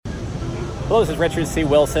Hello, this is Richard C.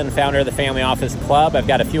 Wilson, founder of the Family Office Club. I've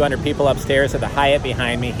got a few hundred people upstairs at the Hyatt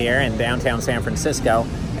behind me here in downtown San Francisco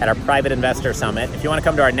at our Private Investor Summit. If you want to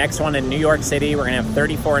come to our next one in New York City, we're going to have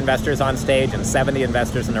 34 investors on stage and 70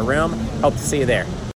 investors in a room. Hope to see you there.